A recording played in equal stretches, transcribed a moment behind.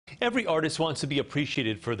Every artist wants to be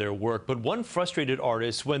appreciated for their work, but one frustrated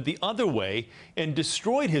artist went the other way and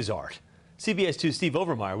destroyed his art. CBS 2's Steve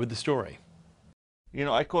Overmyer with the story. You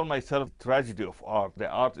know, I call myself tragedy of art. The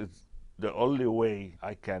art is the only way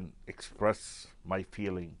I can express my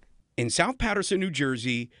feeling. In South Paterson, New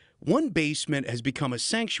Jersey, one basement has become a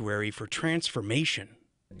sanctuary for transformation.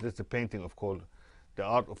 There's a painting called The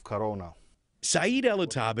Art of Corona. Saeed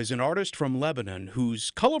El-Attab is an artist from Lebanon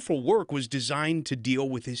whose colorful work was designed to deal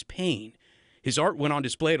with his pain. His art went on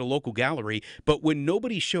display at a local gallery, but when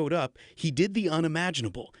nobody showed up, he did the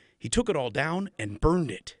unimaginable. He took it all down and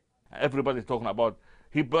burned it. Everybody's talking about,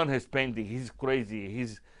 he burned his painting, he's crazy,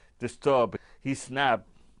 he's disturbed, he snapped.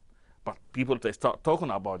 But people, they start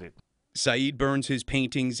talking about it. Saeed burns his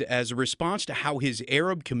paintings as a response to how his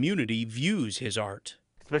Arab community views his art.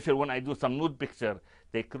 Especially when I do some nude picture,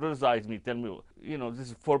 they criticize me, tell me, you know, this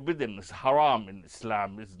is forbidden, it's haram in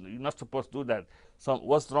Islam, you're not supposed to do that. So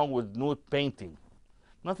what's wrong with nude painting?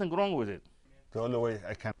 Nothing wrong with it. The only way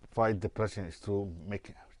I can fight depression is through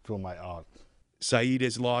my art. Saeed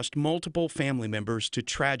has lost multiple family members to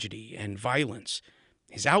tragedy and violence.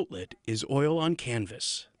 His outlet is oil on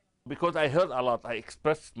canvas. Because I hurt a lot, I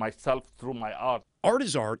express myself through my art. Art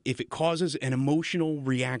is art if it causes an emotional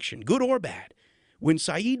reaction, good or bad. When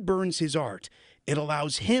Saeed burns his art, it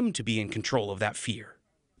allows him to be in control of that fear.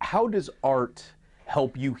 How does art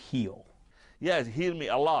help you heal? Yeah, it heals me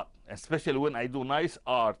a lot, especially when I do nice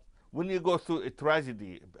art. When you go through a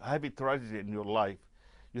tragedy, a heavy tragedy in your life,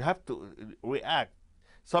 you have to react.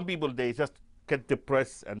 Some people, they just get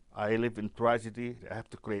depressed, and I live in tragedy. I have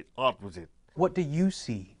to create art with it. What do you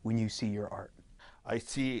see when you see your art? I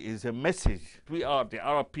see is a message. We are the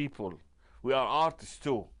Arab people. We are artists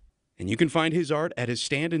too. And you can find his art at his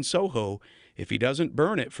stand in Soho if he doesn't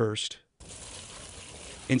burn it first.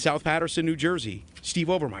 In South Paterson, New Jersey, Steve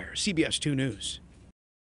Overmyer, CBS 2 News.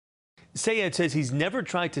 Sayed says he's never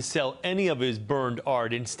tried to sell any of his burned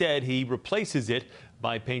art. Instead, he replaces it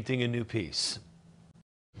by painting a new piece.